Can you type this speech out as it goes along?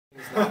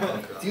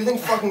Do you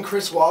think fucking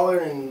Chris Waller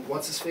and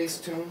what's his face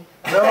tune?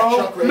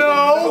 No,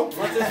 no.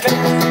 What's his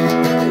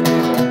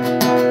face?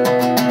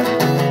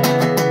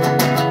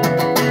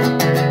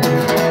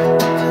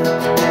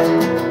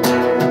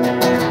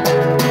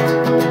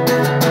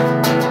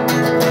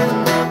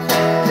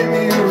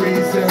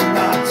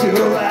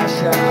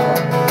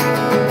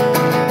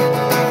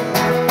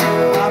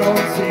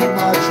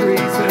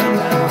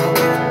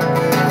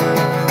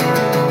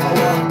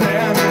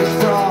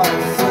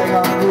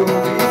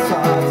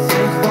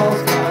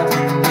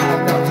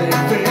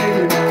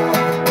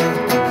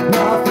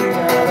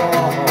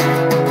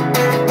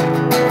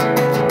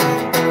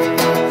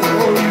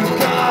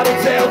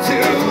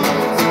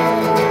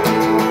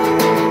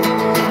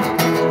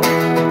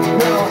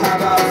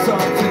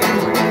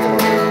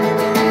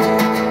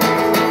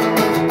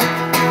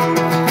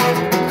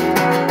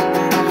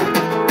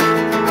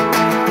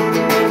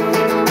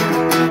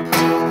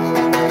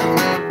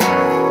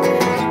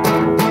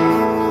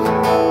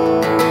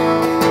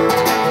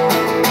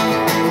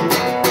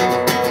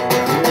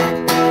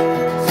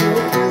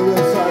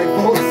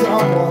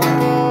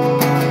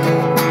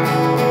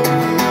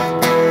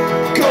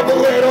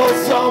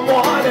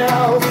 Someone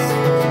else.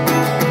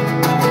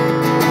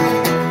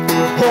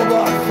 Oh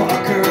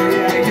motherfucker,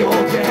 yeah,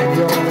 you'll get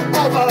yours.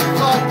 Oh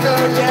motherfucker,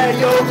 yeah,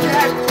 you'll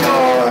get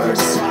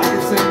yours.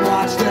 Pockets and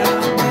watch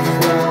them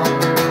swell.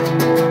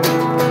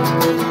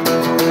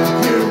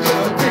 You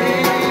could be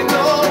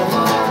no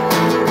harm.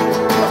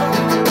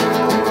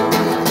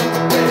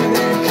 And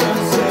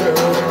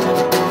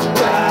inconsiderate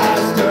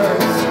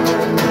bastards.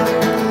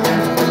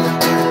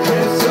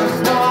 It's just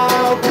no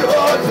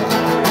good.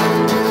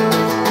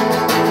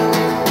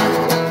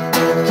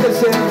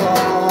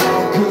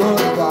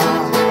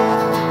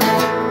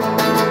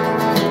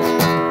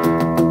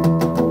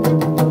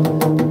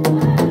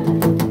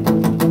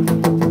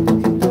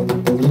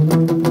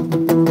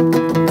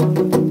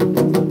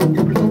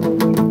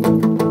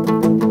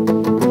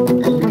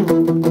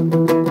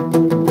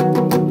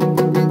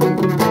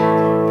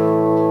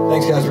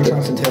 Thanks guys for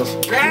Trunks and Tails.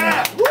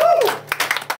 Yeah!